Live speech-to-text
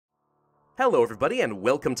Hello everybody and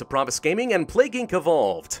welcome to Pravus Gaming and Plague Inc.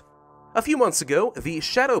 Evolved. A few months ago, the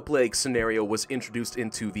Shadow Plague scenario was introduced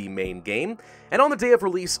into the main game, and on the day of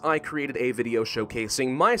release I created a video showcasing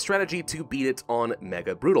my strategy to beat it on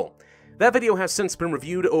Mega Brutal. That video has since been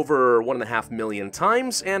reviewed over 1.5 million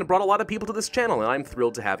times and brought a lot of people to this channel, and I'm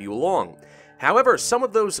thrilled to have you along. However, some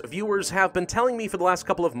of those viewers have been telling me for the last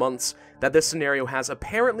couple of months that this scenario has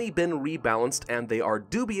apparently been rebalanced and they are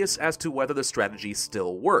dubious as to whether the strategy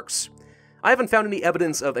still works. I haven't found any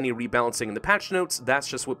evidence of any rebalancing in the patch notes, that's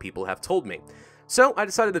just what people have told me. So I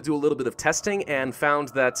decided to do a little bit of testing and found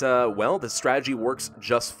that, well, the strategy works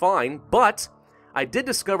just fine, but I did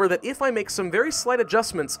discover that if I make some very slight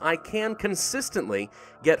adjustments, I can consistently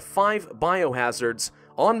get 5 biohazards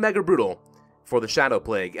on Mega Brutal for the Shadow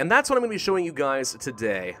Plague, and that's what I'm going to be showing you guys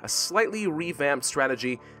today. A slightly revamped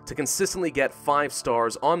strategy to consistently get 5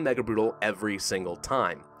 stars on Mega Brutal every single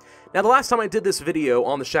time. Now, the last time I did this video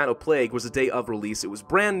on the Shadow Plague was the day of release. It was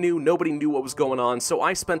brand new, nobody knew what was going on, so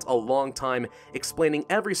I spent a long time explaining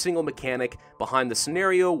every single mechanic behind the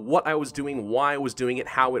scenario, what I was doing, why I was doing it,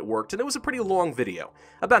 how it worked, and it was a pretty long video.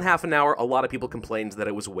 About half an hour. A lot of people complained that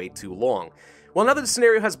it was way too long. Well, now that the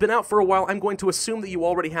scenario has been out for a while, I'm going to assume that you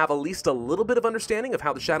already have at least a little bit of understanding of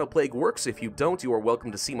how the Shadow Plague works. If you don't, you are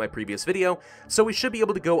welcome to see my previous video, so we should be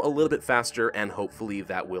able to go a little bit faster, and hopefully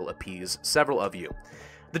that will appease several of you.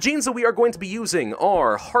 The genes that we are going to be using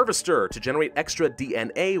are Harvester to generate extra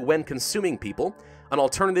DNA when consuming people. An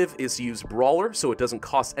alternative is to use Brawler, so it doesn't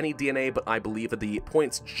cost any DNA, but I believe that the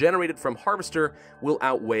points generated from Harvester will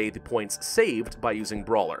outweigh the points saved by using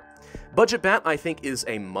Brawler. Budget Bat, I think, is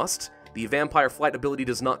a must. The Vampire Flight ability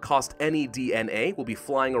does not cost any DNA, we'll be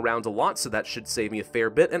flying around a lot, so that should save me a fair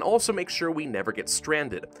bit, and also make sure we never get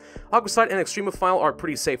stranded. Aquasite and Extremophile are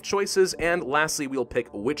pretty safe choices, and lastly we'll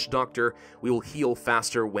pick Witch Doctor. We will heal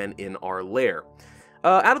faster when in our lair.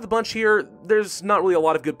 Out of the bunch here, there's not really a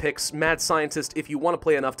lot of good picks. Mad Scientist, if you want to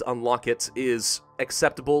play enough to unlock it, is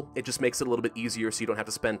acceptable. It just makes it a little bit easier so you don't have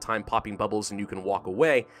to spend time popping bubbles and you can walk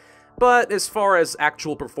away. But as far as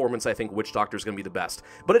actual performance, I think Witch Doctor is going to be the best.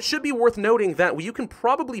 But it should be worth noting that you can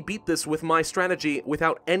probably beat this with my strategy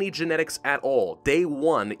without any genetics at all. Day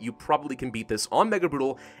 1, you probably can beat this on Mega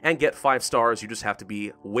Brutal and get 5 stars. You just have to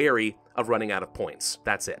be wary of running out of points.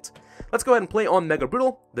 That's it. Let's go ahead and play on Mega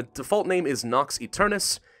Brutal. The default name is Nox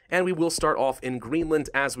Eternus, and we will start off in Greenland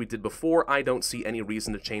as we did before. I don't see any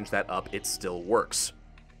reason to change that up. It still works.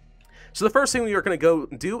 So the first thing we are going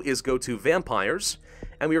to do is go to Vampires,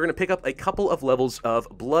 and we are going to pick up a couple of levels of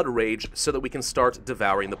Blood Rage so that we can start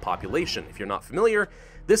devouring the population. If you're not familiar,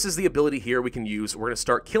 this is the ability here we can use. We're going to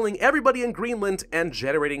start killing everybody in Greenland and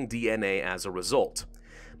generating DNA as a result.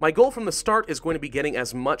 My goal from the start is going to be getting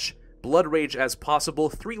as much Blood Rage as possible.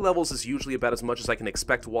 3 levels is usually about as much as I can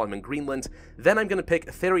expect while I'm in Greenland. Then I'm going to pick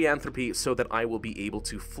Therianthropy so that I will be able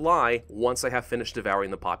to fly once I have finished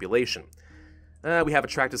devouring the population. We have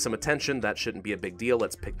attracted some attention. That shouldn't be a big deal.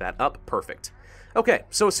 Let's pick that up. Perfect. Okay,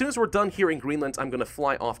 so as soon as we're done here in Greenland, I'm going to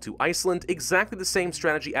fly off to Iceland. Exactly the same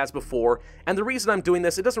strategy as before. And the reason I'm doing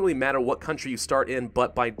this, it doesn't really matter what country you start in,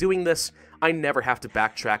 but by doing this, I never have to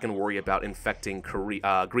backtrack and worry about infecting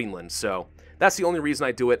Greenland. So that's the only reason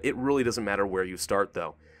I do it. It really doesn't matter where you start,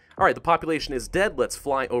 though. All right, the population is dead. Let's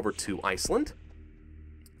fly over to Iceland.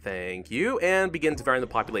 Thank you. And begin devouring the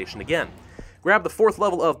population again. Grab the 4th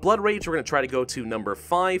level of Blood Rage. We're going to try to go to number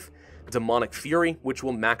 5, Demonic Fury, which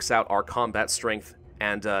will max out our combat strength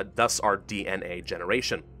and thus our DNA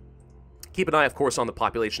generation. Keep an eye, of course, on the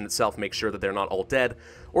population itself. Make sure that they're not all dead,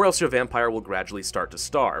 or else your vampire will gradually start to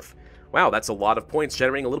starve. Wow, that's a lot of points,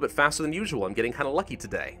 generating a little bit faster than usual. I'm getting kind of lucky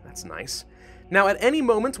today. That's nice. Now, at any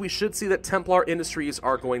moment, we should see that Templar Industries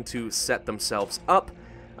are going to set themselves up.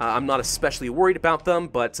 I'm not especially worried about them,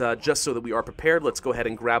 but just so that we are prepared, let's go ahead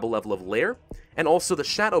and grab a level of lair, and also the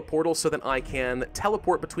Shadow Portal so that I can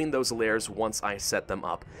teleport between those lairs once I set them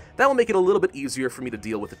up. That will make it a little bit easier for me to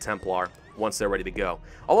deal with the Templar once they're ready to go.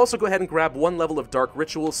 I'll also go ahead and grab 1 level of Dark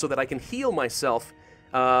Rituals so that I can heal myself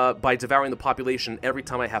by devouring the population every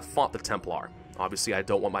time I have fought the Templar. Obviously, I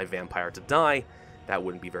don't want my vampire to die. That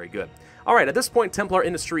wouldn't be very good. Alright, at this point, Templar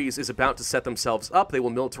Industries is about to set themselves up. They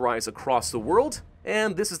will militarize across the world,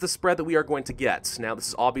 and this is the spread that we are going to get. Now, this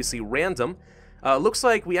is obviously random. Looks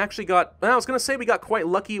like we actually got, well, I was going to say we got quite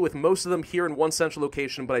lucky with most of them here in one central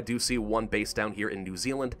location, but I do see one base down here in New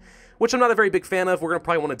Zealand, which I'm not a very big fan of. We're going to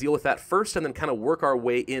probably want to deal with that first and then kind of work our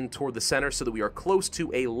way in toward the center so that we are close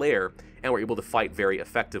to a lair and we're able to fight very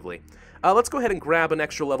effectively. Let's go ahead and grab an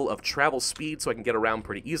extra level of travel speed so I can get around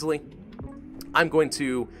pretty easily. I'm going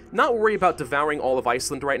to not worry about devouring all of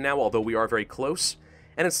Iceland right now, although we are very close.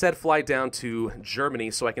 and instead fly down to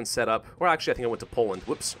Germany so I can set up, or actually I think I went to Poland,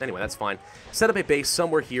 whoops, anyway, that's fine. Set up a base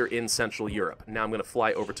somewhere here in Central Europe. Now I'm going to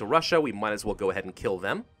fly over to Russia. We might as well go ahead and kill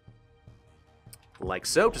them. Like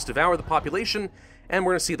so, just devour the population, and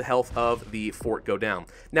we're going to see the health of the fort go down.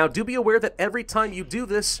 Now, do be aware that every time you do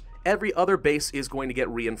this, every other base is going to get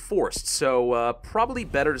reinforced, so probably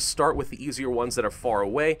better to start with the easier ones that are far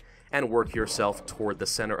away and work yourself toward the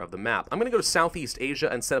center of the map. I'm going to go to Southeast Asia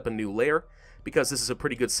and set up a new layer, because this is a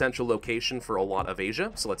pretty good central location for a lot of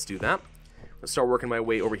Asia, so let's do that. I'll start working my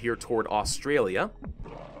way over here toward Australia,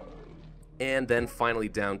 and then finally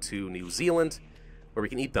down to New Zealand, where we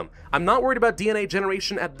can eat them. I'm not worried about DNA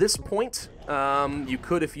generation at this point. You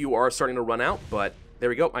could if you are starting to run out, but there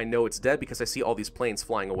we go. I know it's dead because I see all these planes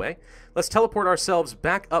flying away. Let's teleport ourselves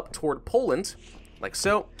back up toward Poland, like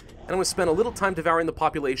so. And I'm going to spend a little time devouring the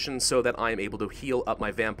population so that I am able to heal up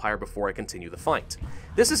my vampire before I continue the fight.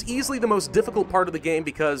 This is easily the most difficult part of the game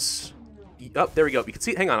because... Oh, there we go. You can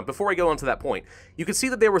see... Hang on. Before I go on to that point, you can see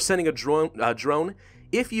that they were sending a drone.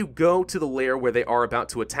 If you go to the lair where they are about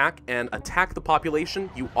to attack and attack the population,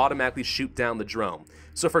 you automatically shoot down the drone.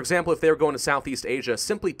 So, for example, if they're going to Southeast Asia,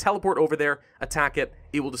 simply teleport over there, attack it,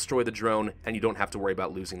 it will destroy the drone, and you don't have to worry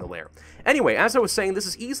about losing the lair. Anyway, as I was saying, this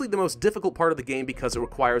is easily the most difficult part of the game because it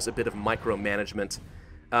requires a bit of micromanagement.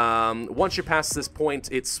 Once you're past this point,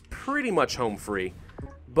 it's pretty much home free,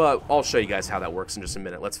 but I'll show you guys how that works in just a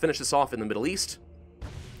minute. Let's finish this off in the Middle East.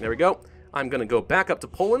 There we go. I'm going to go back up to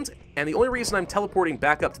Poland, and the only reason I'm teleporting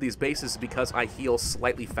back up to these bases is because I heal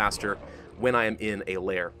slightly faster when I am in a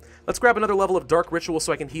lair. Let's grab another level of Dark Ritual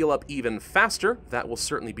so I can heal up even faster. That will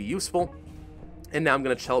certainly be useful. And now I'm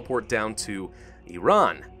going to teleport down to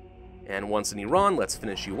Iran. And once in Iran, let's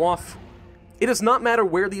finish you off. It does not matter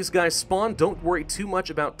where these guys spawn. Don't worry too much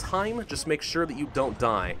about time. Just make sure that you don't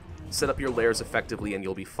die. Set up your lairs effectively and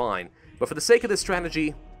you'll be fine. But for the sake of this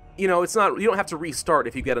strategy, you know, it's not, you don't have to restart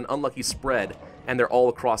if you get an unlucky spread and they're all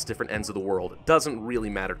across different ends of the world. It doesn't really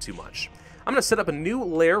matter too much. I'm going to set up a new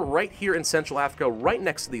lair right here in Central Africa, right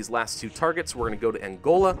next to these last two targets. We're going to go to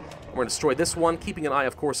Angola. We're going to destroy this one, keeping an eye,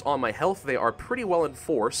 of course, on my health. They are pretty well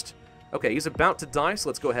enforced. Okay, he's about to die, so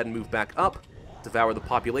let's go ahead and move back up, devour the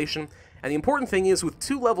population. And the important thing is, with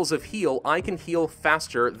 2 levels of heal, I can heal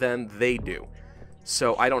faster than they do.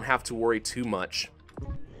 So I don't have to worry too much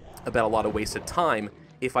about a lot of wasted time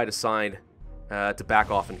if I decide to back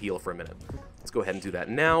off and heal for a minute. Let's go ahead and do that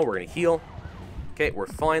now. We're going to heal. Okay, we're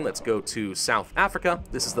fine. Let's go to South Africa.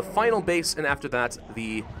 This is the final base, and after that,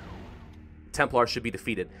 the Templars should be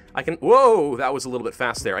defeated. I can... Whoa! That was a little bit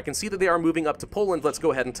fast there. I can see that they are moving up to Poland. Let's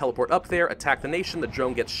go ahead and teleport up there, attack the nation. The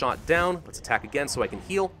drone gets shot down. Let's attack again so I can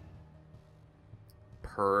heal.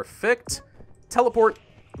 Perfect. Teleport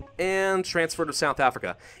and transfer to South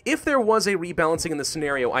Africa. If there was a rebalancing in the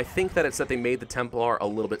scenario, I think that it's that they made the Templar a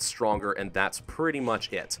little bit stronger, and that's pretty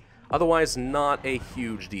much it. Otherwise, not a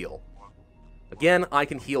huge deal. Again, I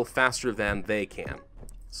can heal faster than they can.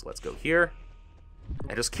 So let's go here.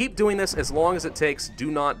 And just keep doing this as long as it takes. Do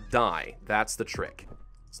not die. That's the trick.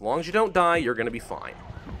 As long as you don't die, you're going to be fine.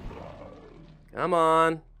 Come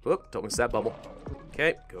on. Whoop, don't miss that bubble.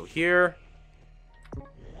 Okay, go here.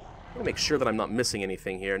 I'm going to make sure that I'm not missing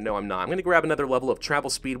anything here. No, I'm not. I'm going to grab another level of travel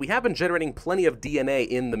speed. We have been generating plenty of DNA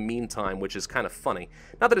in the meantime, which is kind of funny.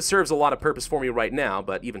 Not that it serves a lot of purpose for me right now,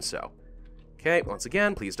 but even so. Okay, once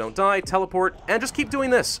again, please don't die, teleport, and just keep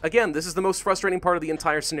doing this. Again, this is the most frustrating part of the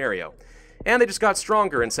entire scenario. And they just got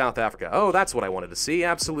stronger in South Africa. Oh, that's what I wanted to see,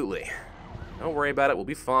 absolutely. Don't worry about it, we'll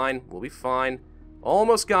be fine, we'll be fine.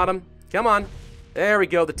 Almost got him. Come on. There we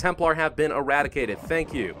go, the Templar have been eradicated,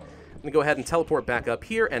 thank you. I'm gonna go ahead and teleport back up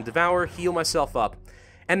here and devour, heal myself up.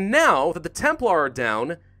 And now that the Templar are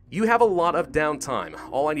down, you have a lot of downtime.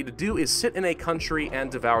 All I need to do is sit in a country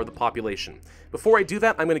and devour the population. Before I do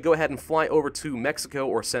that, I'm going to go ahead and fly over to Mexico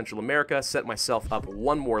or Central America, set myself up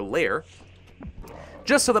one more layer,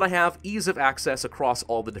 just so that I have ease of access across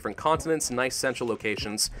all the different continents, nice central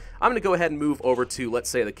locations. I'm going to go ahead and move over to, let's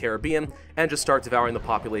say, the Caribbean, and just start devouring the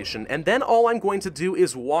population. And then all I'm going to do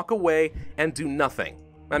is walk away and do nothing.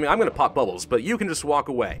 I mean, I'm going to pop bubbles, but you can just walk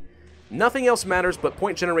away. Nothing else matters but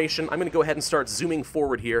point generation. I'm going to go ahead and start zooming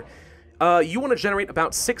forward here. You want to generate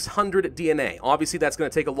about 600 DNA. Obviously, that's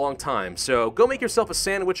going to take a long time, so go make yourself a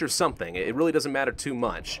sandwich or something. It really doesn't matter too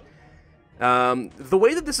much. The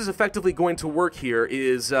way that this is effectively going to work here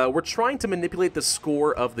is we're trying to manipulate the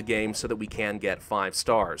score of the game so that we can get 5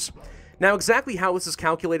 stars. Now, exactly how this is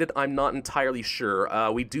calculated, I'm not entirely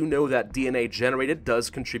sure. We do know that DNA generated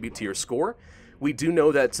does contribute to your score. We do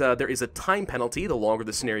know that there is a time penalty. The longer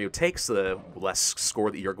the scenario takes, the less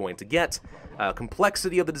score that you're going to get.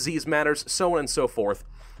 Complexity of the disease matters, so on and so forth.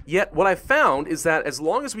 Yet, what I've found is that as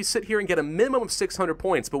long as we sit here and get a minimum of 600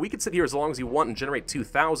 points, but we could sit here as long as you want and generate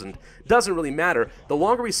 2,000, doesn't really matter. The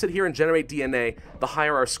longer we sit here and generate DNA, the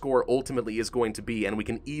higher our score ultimately is going to be, and we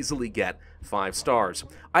can easily get 5 stars.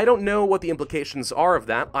 I don't know what the implications are of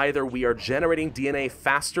that. Either we are generating DNA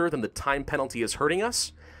faster than the time penalty is hurting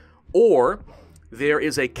us, or there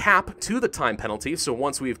is a cap to the time penalty, so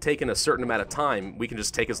once we've taken a certain amount of time, we can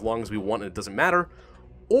just take as long as we want and it doesn't matter.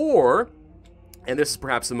 Or, and this is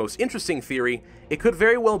perhaps the most interesting theory, it could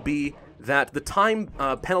very well be that the time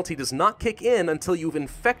penalty does not kick in until you've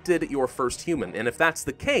infected your first human. And if that's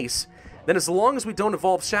the case, then as long as we don't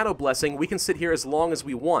evolve Shadow Blessing, we can sit here as long as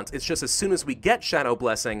we want. It's just as soon as we get Shadow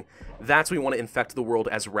Blessing, that's when we want to infect the world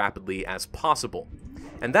as rapidly as possible.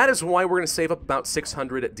 And that is why we're going to save up about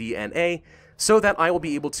 600 DNA, so that I will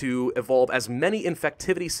be able to evolve as many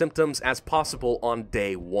infectivity symptoms as possible on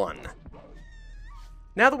day 1.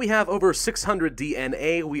 Now that we have over 600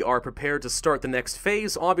 DNA, we are prepared to start the next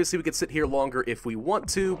phase. Obviously, we could sit here longer if we want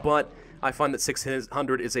to, but I find that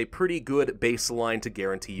 600 is a pretty good baseline to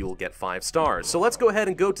guarantee you'll get 5 stars. So let's go ahead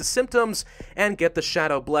and go to symptoms and get the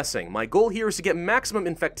Shadow Blessing. My goal here is to get maximum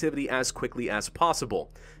infectivity as quickly as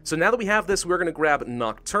possible. So now that we have this, we're going to grab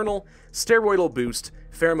Nocturnal, Steroidal Boost,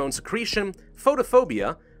 Pheromone Secretion,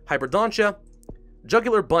 Photophobia, Hyperdontia,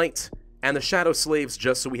 Jugular Bite, and the Shadow Slaves,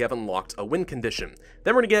 just so we have unlocked a win condition.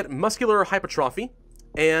 Then we're going to get Muscular Hypertrophy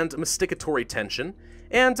and Masticatory Tension.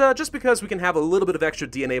 And just because we can have a little bit of extra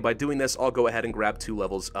DNA by doing this, I'll go ahead and grab 2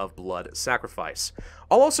 levels of Blood Sacrifice.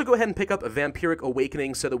 I'll also go ahead and pick up a Vampiric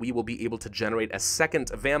Awakening so that we will be able to generate a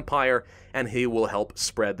second vampire, and he will help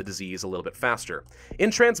spread the disease a little bit faster.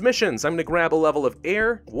 In transmissions, I'm going to grab a level of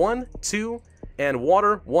Air, 1, 2, and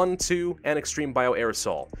Water, 1, 2, and Extreme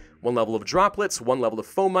Bioaerosol. 1 level of Droplets, 1 level of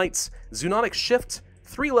Fomites, Zoonotic Shift,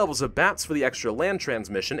 3 levels of Bats for the extra land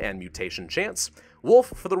transmission and mutation chance,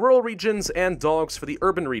 Wolf for the rural regions, and Dogs for the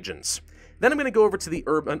urban regions. Then I'm going to go over to the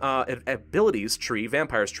urban abilities tree,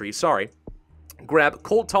 Vampires tree, sorry. Grab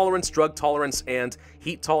Cold Tolerance, Drug Tolerance, and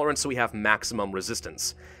Heat Tolerance so we have maximum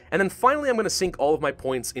resistance. And then finally, I'm going to sink all of my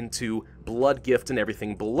points into Blood Gift and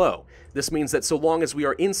everything below. This means that so long as we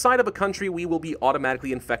are inside of a country, we will be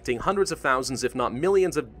automatically infecting hundreds of thousands, if not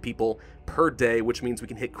millions of people per day, which means we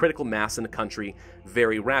can hit critical mass in a country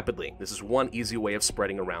very rapidly. This is one easy way of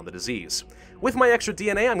spreading around the disease. With my extra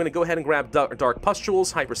DNA, I'm going to go ahead and grab Dark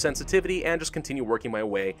Pustules, Hypersensitivity, and just continue working my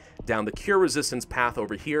way down the Cure Resistance path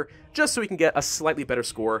over here, just so we can get a slightly better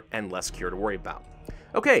score and less cure to worry about.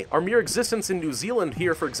 Okay, our mere existence in New Zealand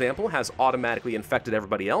here, for example, has automatically infected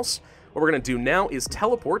everybody else. What we're going to do now is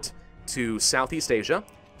teleport to Southeast Asia,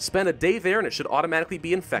 spend a day there, and it should automatically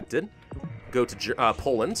be infected. Go to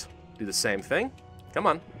Poland, do the same thing. Come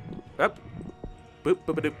on. Up. Boop,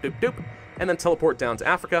 boop, boop, doop, doop. And then teleport down to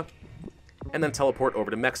Africa, and then teleport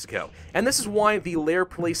over to Mexico. And this is why the lair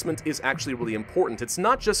placement is actually really important. It's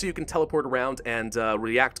not just so you can teleport around and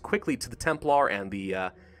react quickly to the Templar and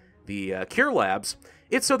the cure labs.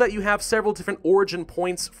 It's so that you have several different origin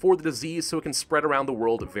points for the disease so it can spread around the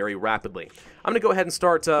world very rapidly. I'm going to go ahead and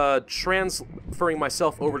start transferring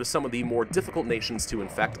myself over to some of the more difficult nations to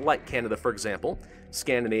infect, like Canada, for example,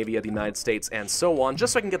 Scandinavia, the United States, and so on,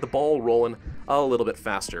 just so I can get the ball rolling a little bit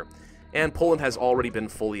faster. And Poland has already been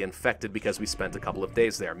fully infected because we spent a couple of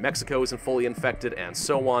days there. Mexico isn't fully infected, and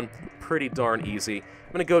so on. Pretty darn easy.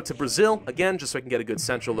 I'm going to go to Brazil, again, just so I can get a good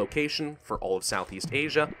central location for all of Southeast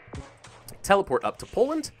Asia. Teleport up to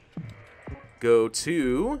Poland. Go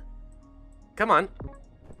to... come on.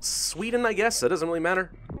 Sweden, I guess. That doesn't really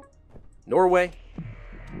matter. Norway.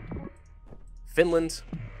 Finland.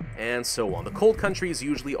 And so on. The cold countries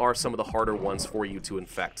usually are some of the harder ones for you to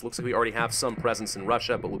infect. Looks like we already have some presence in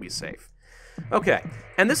Russia, but we'll be safe. Okay,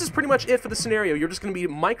 and this is pretty much it for the scenario. You're just going to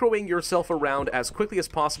be microwaving yourself around as quickly as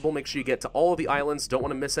possible. Make sure you get to all of the islands. Don't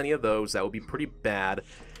want to miss any of those. That would be pretty bad.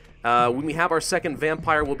 When we have our second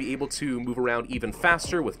vampire, we'll be able to move around even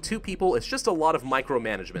faster with 2 people. It's just a lot of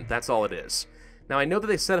micromanagement. That's all it is. Now, I know that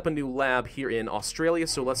they set up a new lab here in Australia,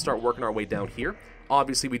 so let's start working our way down here.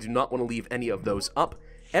 Obviously, we do not want to leave any of those up.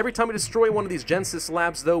 Every time we destroy one of these Genesis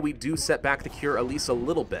labs, though, we do set back the cure at least a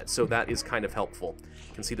little bit, so that is kind of helpful.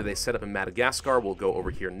 You can see that they set up in Madagascar. We'll go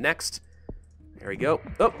over here next. There we go.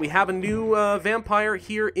 Oh, we have a new vampire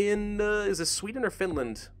here in, is this Sweden or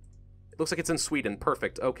Finland? It looks like it's in Sweden.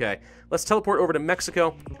 Perfect. Okay. Let's teleport over to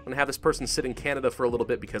Mexico. I'm going to have this person sit in Canada for a little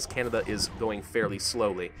bit because Canada is going fairly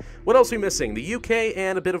slowly. What else are we missing? The UK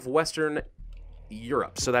and a bit of Western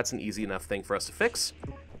Europe, so that's an easy enough thing for us to fix.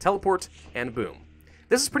 Teleport, and boom.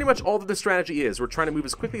 This is pretty much all that the strategy is. We're trying to move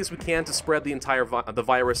as quickly as we can to spread the entire the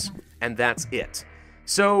virus, and that's it.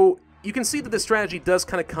 So you can see that this strategy does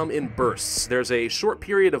kind of come in bursts. There's a short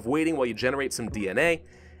period of waiting while you generate some DNA,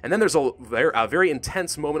 and then there's a very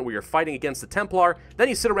intense moment where you're fighting against the Templar, then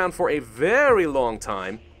you sit around for a very long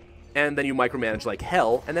time, and then you micromanage like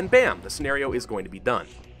hell, and then bam, the scenario is going to be done.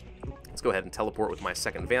 Let's go ahead and teleport with my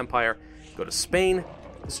second vampire, go to Spain,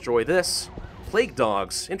 destroy this. Plague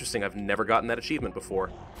Dogs. Interesting, I've never gotten that achievement before.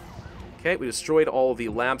 Okay, we destroyed all the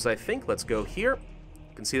labs, I think. Let's go here.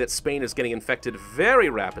 You can see that Spain is getting infected very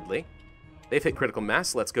rapidly. They've hit critical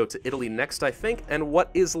mass. Let's go to Italy next, I think. And what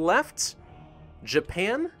is left?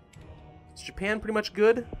 Japan? Is Japan pretty much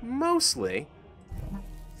good? Mostly.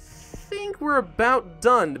 I think we're about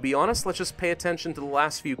done, to be honest. Let's just pay attention to the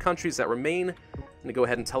last few countries that remain. I'm going to go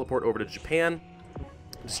ahead and teleport over to Japan.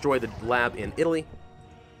 Destroy the lab in Italy.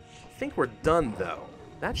 I think we're done, though.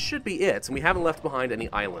 That should be it, and we haven't left behind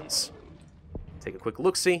any islands. Take a quick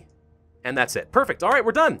look-see, and that's it. Perfect. All right,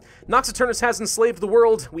 we're done. Nox Eternus has enslaved the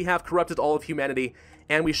world. We have corrupted all of humanity,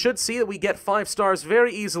 and we should see that we get 5 stars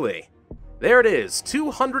very easily. There it is,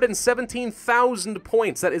 217,000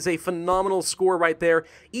 points. That is a phenomenal score right there,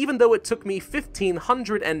 even though it took me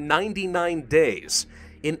 1,599 days.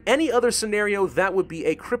 In any other scenario, that would be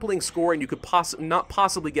a crippling score, and you could not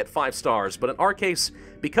possibly get 5 stars. But in our case,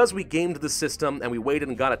 because we gamed the system and we waited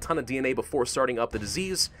and got a ton of DNA before starting up the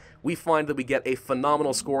disease, we find that we get a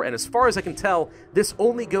phenomenal score. And as far as I can tell, this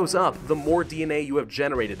only goes up the more DNA you have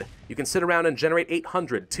generated. You can sit around and generate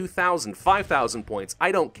 800, 2,000, 5,000 points.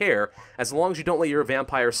 I don't care. As long as you don't let your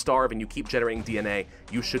vampire starve and you keep generating DNA,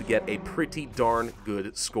 you should get a pretty darn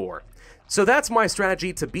good score. So that's my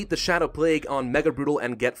strategy to beat the Shadow Plague on Mega Brutal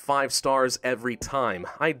and get 5 stars every time.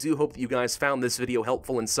 I do hope that you guys found this video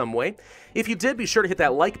helpful in some way. If you did, be sure to hit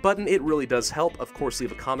that like button, it really does help. Of course,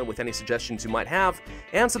 leave a comment with any suggestions you might have,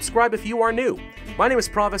 and subscribe if you are new. My name is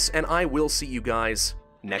Pravus, and I will see you guys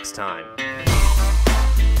next time.